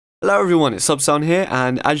Hello everyone, it's Sub.Sound here,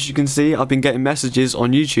 and as you can see, I've been getting messages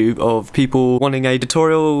on YouTube of people wanting a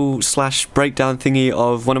tutorial slash breakdown thingy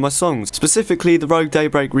of one of my songs, specifically the Rogue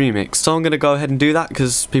Daybreak remix. So I'm going to go ahead and do that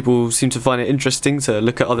because people seem to find it interesting to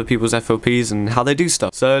look at other people's FLPs and how they do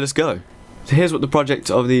stuff. So let's go. So here's what the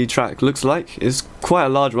project of the track looks like. It's quite a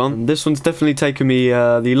large one. This one's definitely taken me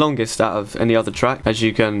the longest out of any other track, as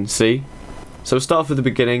you can see. So we'll start off with the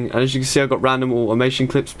beginning, and as you can see I've got random automation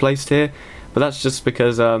clips placed here. But that's just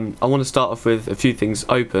because I want to start off with a few things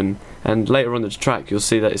open, and later on the track you'll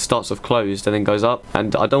see that it starts off closed and then goes up,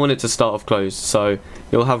 and I don't want it to start off closed, so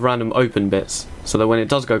you'll have random open bits, so that when it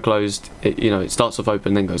does go closed, it starts off open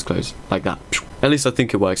and then goes closed, like that. At least I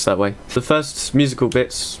think it works that way. The first musical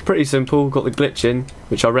bit's pretty simple. Got the glitch in,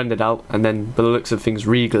 which I rendered out, and then by the looks of things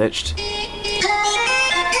re-glitched.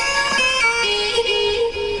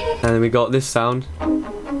 And then we got this sound,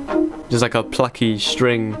 just like a plucky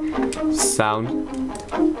string sound,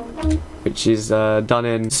 which is done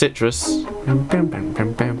in Citrus,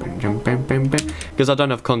 because I don't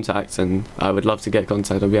have Contact and I would love to get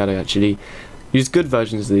Contact. I'll be able to actually use good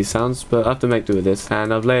versions of these sounds, but I have to make do with this.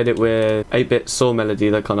 And I've layered it with 8-bit saw melody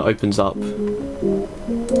that kind of opens up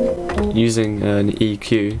using an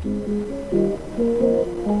EQ,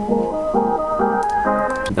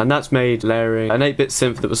 and that's made layering an 8-bit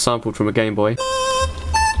synth that was sampled from a Game Boy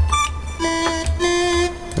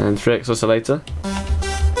and 3x oscillator.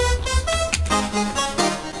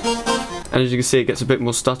 And as you can see, it gets a bit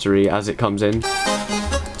more stuttery as it comes in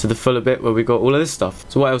to the fuller bit where we got all of this stuff.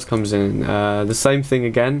 So what else comes in? The same thing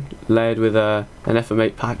again, layered with an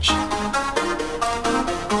FM8 patch,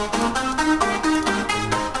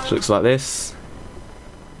 which looks like this.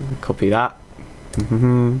 Copy that.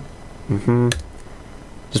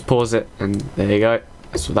 Just pause it, and there you go.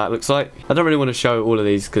 That's what that looks like. I don't really want to show all of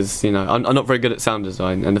these because, I'm not very good at sound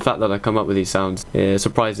design, and the fact that I come up with these sounds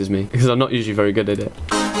surprises me because I'm not usually very good at it.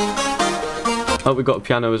 Oh, we've got a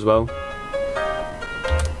piano as well,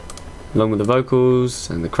 along with the vocals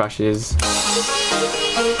and the crashes,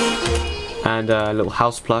 and a little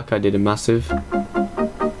house pluck I did in Massive.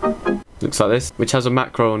 Looks like this, which has a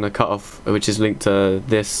macro and a cutoff, which is linked to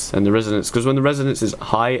this and the resonance, because when the resonance is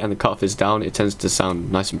high and the cutoff is down, it tends to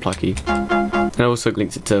sound nice and plucky. And I also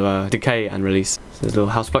linked it to decay and release. So there's a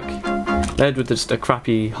little house pluck, layered with just a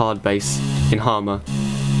crappy hard bass in Harmer,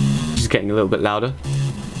 which is getting a little bit louder.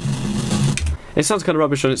 It sounds kind of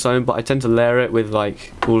rubbish on its own, but I tend to layer it with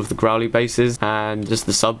like all of the growly basses and just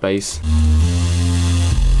the sub bass.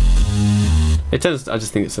 I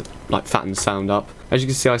just think it's like fattens sound up. As you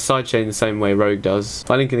can see, I sidechain the same way Rogue does.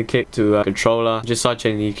 By linking the kick to a controller, just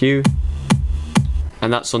sidechain the EQ,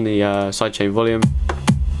 and that's on the sidechain volume.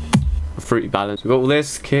 A fruity balance. We've got all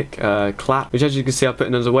this kick, clap, which as you can see I put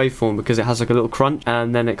in as a waveform because it has like a little crunch,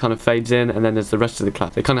 and then it kind of fades in, and then there's the rest of the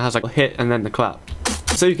clap. It kind of has like a hit and then the clap,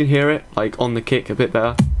 so you can hear it like on the kick a bit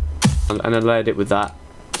better. And I layered it with that,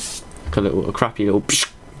 like a crappy little,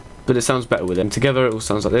 but it sounds better with it. And together it all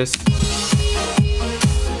sounds like this.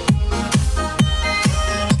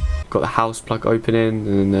 Got the house plug opening, and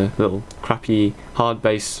then the little crappy hard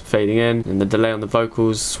bass fading in, and the delay on the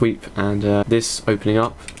vocals, sweep, and this opening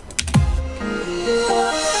up.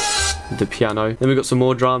 The piano. Then we've got some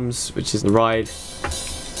more drums, which is the ride,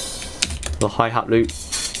 the hi-hat loop,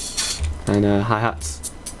 and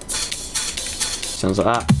hi-hats. Sounds like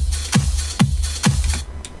that.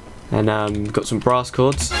 And we've got some brass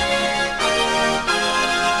chords,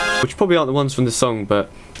 which probably aren't the ones from the song, but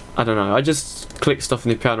I don't know, I just click stuff in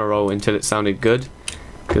the piano roll until it sounded good,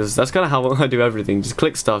 because that's kind of how I do everything, just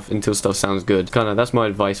click stuff until stuff sounds good. That's my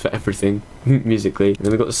advice for everything musically. And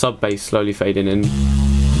then we've got the sub bass slowly fading in,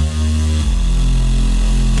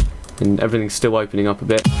 and everything's still opening up a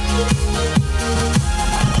bit.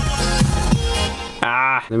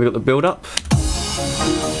 Then we've got the build up,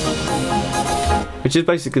 which is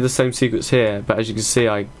basically the same sequence here, but as you can see,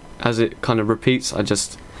 as it kind of repeats, I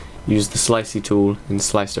just use the slicey tool and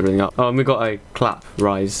sliced everything up. Oh, and we've got a clap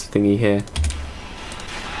rise thingy here,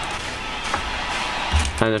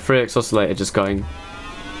 and a 3x oscillator just going,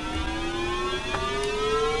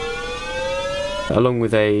 along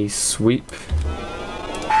with a sweep.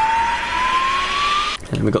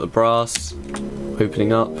 And we've got the brass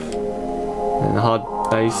opening up, and the hard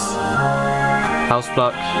bass, house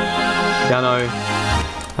pluck, piano,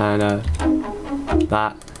 and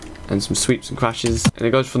that, and some sweeps and crashes. And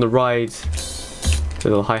it goes from the ride to the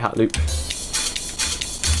little hi-hat loop,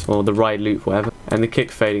 or the ride loop, whatever, and the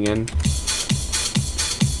kick fading in.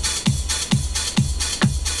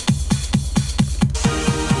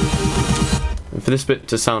 And for this bit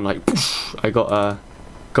to sound like I got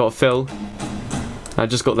a fill, I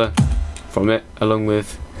just got the from it, along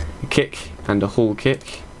with a kick and a hall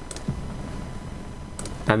kick.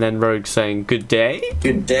 And then Rogue saying good day.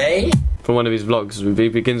 Good day. From one of his vlogs, he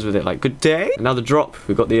begins with it like good day. And now the drop,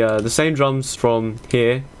 we've got the same drums from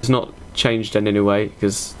here. It's not changed in any way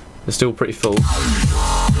because they're still pretty full.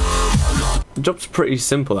 The drop's pretty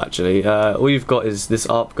simple actually. All you've got is this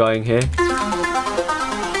ARP going here,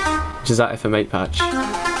 which is that FM8 patch.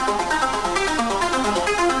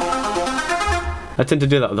 I tend to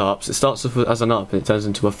do that with ARPs. It starts off as an ARP and it turns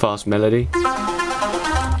into a fast melody.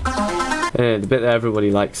 Yeah, the bit that everybody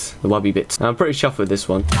likes, the wubby bits. And I'm pretty chuffed with this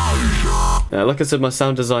one. Like I said, my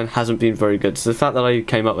sound design hasn't been very good, so the fact that I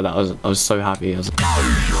came up with that, I was so happy. I was like,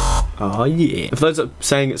 oh yeah. For those that are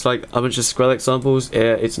saying it's like a bunch of Skrillex samples,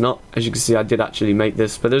 yeah, it's not. As you can see, I did actually make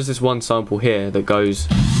this, but there's this one sample here that goes,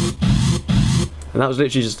 and that was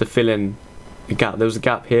literally just to fill in a gap. There was a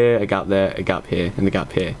gap here, a gap there, a gap here, and a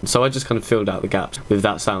gap here. So I just kind of filled out the gaps with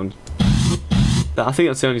that sound. I think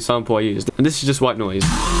that's the only sample I used, and this is just white noise.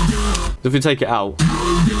 If we take it out,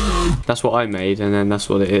 that's what I made, and then that's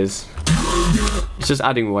what it is. It's just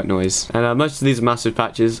adding white noise. And most of these are massive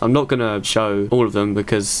patches. I'm not going to show all of them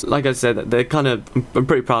because, like I said, they're kind of, I'm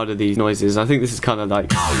pretty proud of these noises. I think this is kind of like,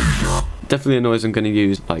 definitely a noise I'm going to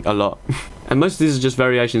use like a lot. And most of these are just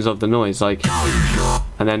variations of the noise, like,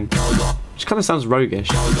 and then, which kind of sounds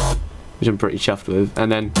roguish, which I'm pretty chuffed with.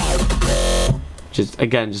 And then, just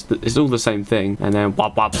again, it's all the same thing. And then,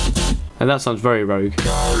 wop wop. And that sounds very rogue.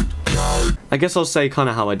 I guess I'll say kind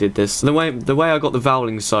of how I did this. The way I got the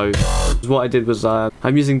vowling, so what I did was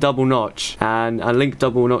I'm using double notch, and I linked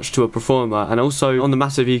double notch to a performer, and also on the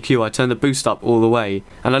massive EQ I turned the boost up all the way,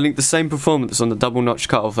 and I linked the same performer that's on the double notch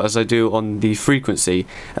cutoff as I do on the frequency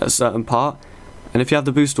at a certain part. And if you have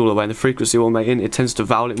the boost all the way and the frequency all made in, it tends to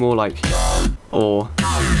vowel it more, like, or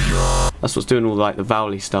that's what's doing all like the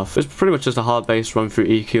vowely stuff. It's pretty much just a hard bass run through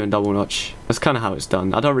EQ and double notch. That's kind of how it's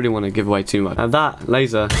done. I don't really want to give away too much. And that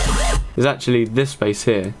laser is actually this bass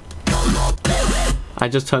here. I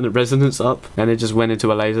just turned the resonance up and it just went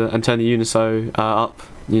into a laser, and turned the unisono up.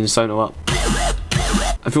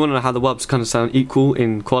 If you want to know how the wubs kind of sound equal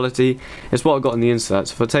in quality, it's what I got in the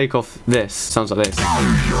inserts. If I take off this, it sounds like this.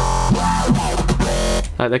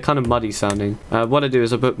 They're kind of muddy sounding. What I do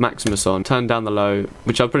is I put Maximus on, turn down the low,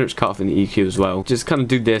 which I pretty much cut off in the EQ as well. Just kind of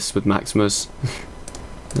do this with Maximus.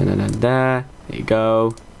 And then there you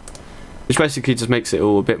go. Which basically just makes it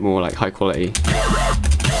all a bit more like high quality.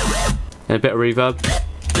 And a bit of reverb.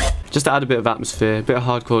 Just to add a bit of atmosphere, a bit of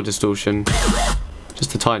hardcore distortion.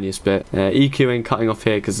 Just the tiniest bit. EQing, cutting off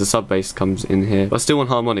here because the sub bass comes in here. But I still want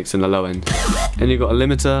harmonics in the low end. And you've got a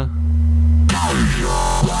limiter.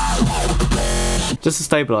 Just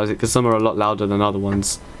to stabilise it, because some are a lot louder than other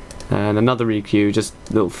ones. And another EQ, just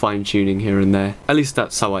a little fine tuning here and there. At least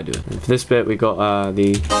that's how I do it. And for this bit we got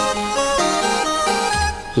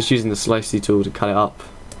just using the slicey tool to cut it up.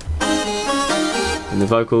 And the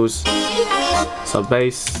vocals, sub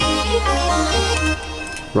bass,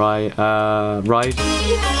 ride,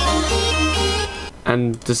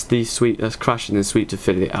 and just the sweep, crash and then sweep to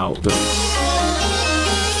fill it out.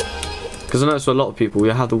 Because I noticed with a lot of people,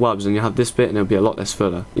 you have the wubs and you have this bit and it'll be a lot less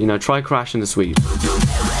fuller. You know, try crash and the sweep.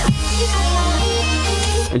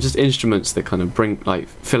 And just instruments that kind of bring, like,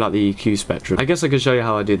 fill out the EQ spectrum. I guess I could show you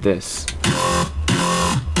how I did this.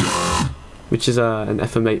 Which is an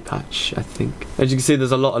FM8 patch, I think. As you can see,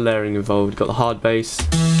 there's a lot of layering involved. Got the hard bass,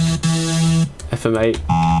 FM8,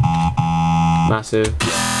 massive.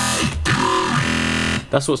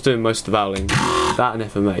 That's what's doing most of the vowling. That and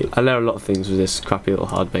FM8. I layer a lot of things with this crappy little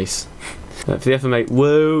hard bass. For the FM8,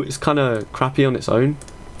 whoa, it's kind of crappy on its own.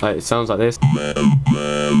 Like, it sounds like this.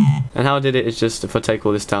 And how I did it is just, if I take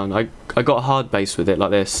all this down, I got a hard bass with it, like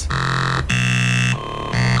this.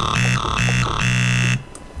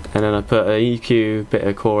 And then I put an EQ, bit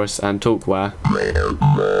of chorus and talkware.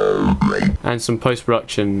 And some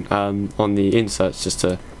post-production on the inserts just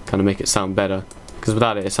to kind of make it sound better. Because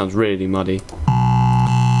without it, it sounds really muddy.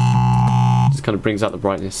 Just kind of brings out the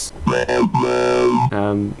brightness.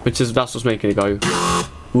 That's what's making it go,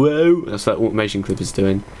 whoa! That's what that automation clip is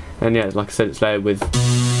doing. And yeah, like I said, it's layered with,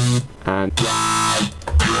 and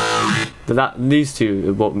but these two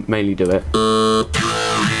are what mainly do it.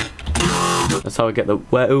 That's how I get the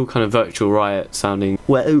whoa kind of virtual riot sounding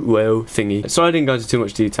whoa thingy. Sorry I didn't go into too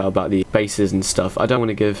much detail about the basses and stuff. I don't want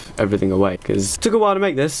to give everything away because it took a while to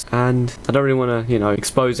make this, and I don't really want to, you know,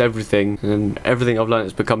 expose everything, and everything I've learned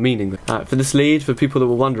has become meaningless. For this lead, for people that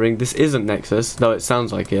were wondering, this isn't Nexus, though it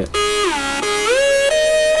sounds like it.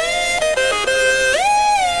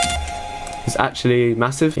 It's actually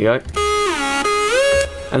massive. Here you go.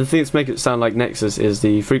 And the thing that's making it sound like Nexus is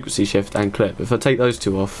the frequency shift and clip. If I take those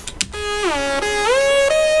two off,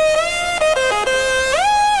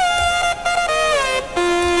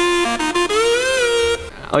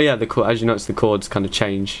 yeah, as you notice, the chords kind of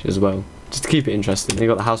change as well, just to keep it interesting. Then you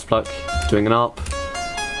got the house pluck doing an ARP,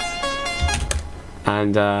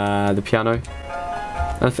 and the piano.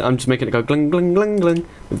 I'm just making it go gling gling gling gling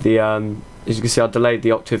with the as you can see, I delayed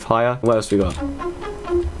the octave higher. What else we got?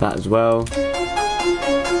 That as well.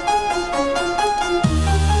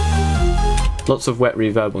 Lots of wet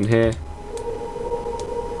reverb on here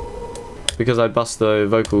because I bust the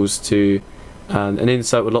vocals to an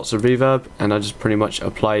insert with lots of reverb, and I just pretty much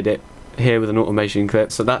applied it here with an automation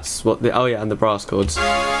clip. So that's what the, oh yeah, and the brass chords.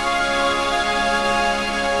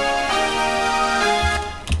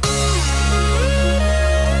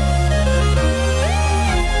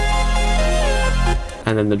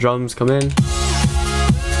 And then the drums come in.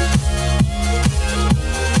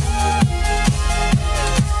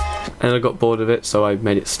 And I got bored of it, so I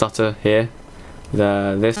made it stutter here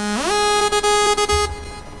with this.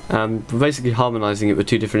 We're basically harmonising it with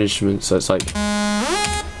two different instruments, so it's like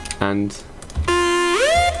and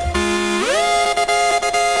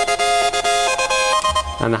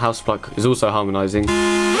the house pluck is also harmonising.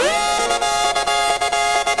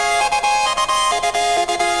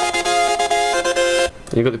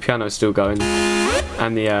 And you've got the piano still going,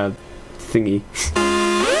 and the thingy,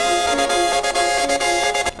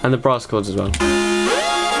 and the brass chords as well.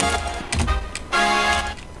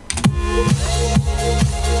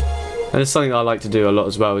 And it's something that I like to do a lot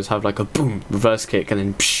as well, is have like a boom reverse kick and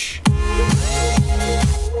then psh.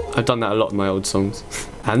 I've done that a lot in my old songs.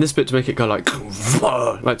 And this bit to make it go like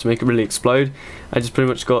to make it really explode, I just pretty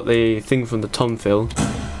much got the thing from the tom fill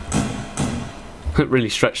really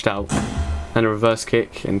stretched out, and a reverse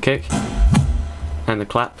kick, and the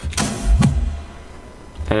clap,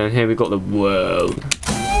 and then here we got the whoa.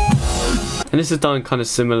 And this is done kind of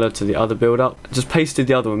similar to the other build up. Just pasted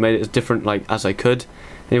the other one, made it as different like as I could.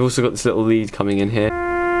 And you've also got this little lead coming in here.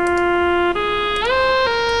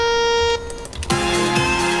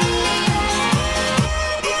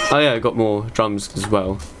 Oh yeah, I got more drums as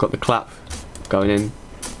well. Got the clap going in,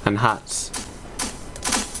 and hats.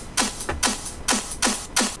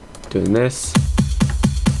 Doing this.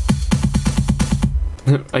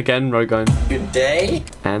 Again, row going. Good day.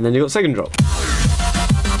 And then you got second drop.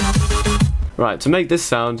 Right, to make this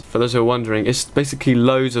sound, for those who are wondering, it's basically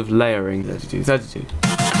loads of layering. 32.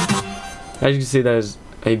 As you can see, there's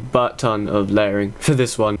a butt ton of layering for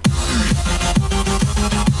this one.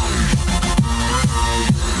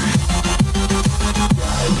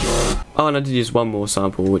 Oh, and I did use one more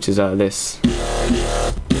sample, which is this.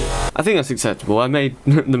 I think that's acceptable. I made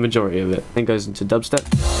the majority of it. Then goes into dubstep.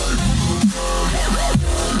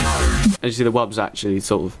 As you see, the wubs actually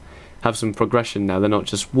sort of have some progression now. They're not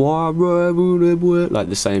just like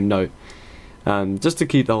the same note. Just to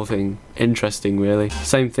keep the whole thing interesting, really.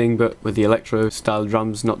 Same thing, but with the electro style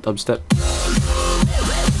drums, not dubstep.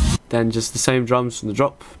 Then just the same drums from the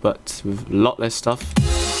drop, but with a lot less stuff.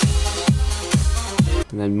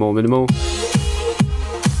 And then more minimal.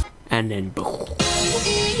 And then boom.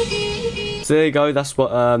 So there you go, that's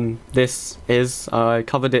what this is. I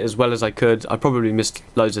covered it as well as I could. I probably missed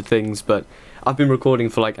loads of things, but I've been recording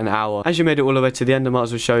for like an hour. As you made it all the way to the end, I might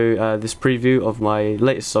as well show this preview of my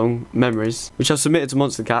latest song, Memories, which I've submitted to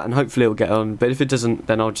Monster Cat, and hopefully it'll get on, but if it doesn't,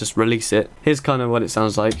 then I'll just release it. Here's kind of what it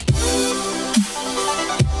sounds like.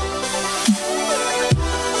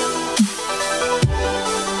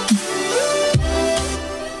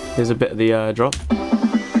 Here's a bit of the drop.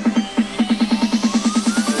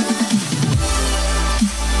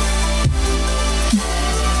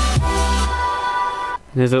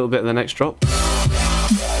 Here's a little bit of the next drop.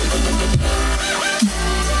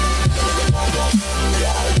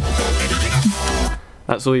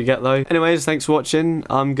 That's all you get though. Anyways, thanks for watching.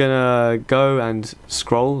 I'm gonna go and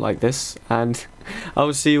scroll like this, and I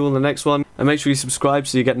will see you on the next one. And make sure you subscribe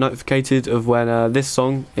so you get notified of when this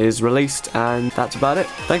song is released. And that's about it.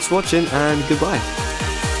 Thanks for watching, and goodbye.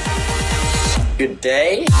 Good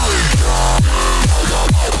day.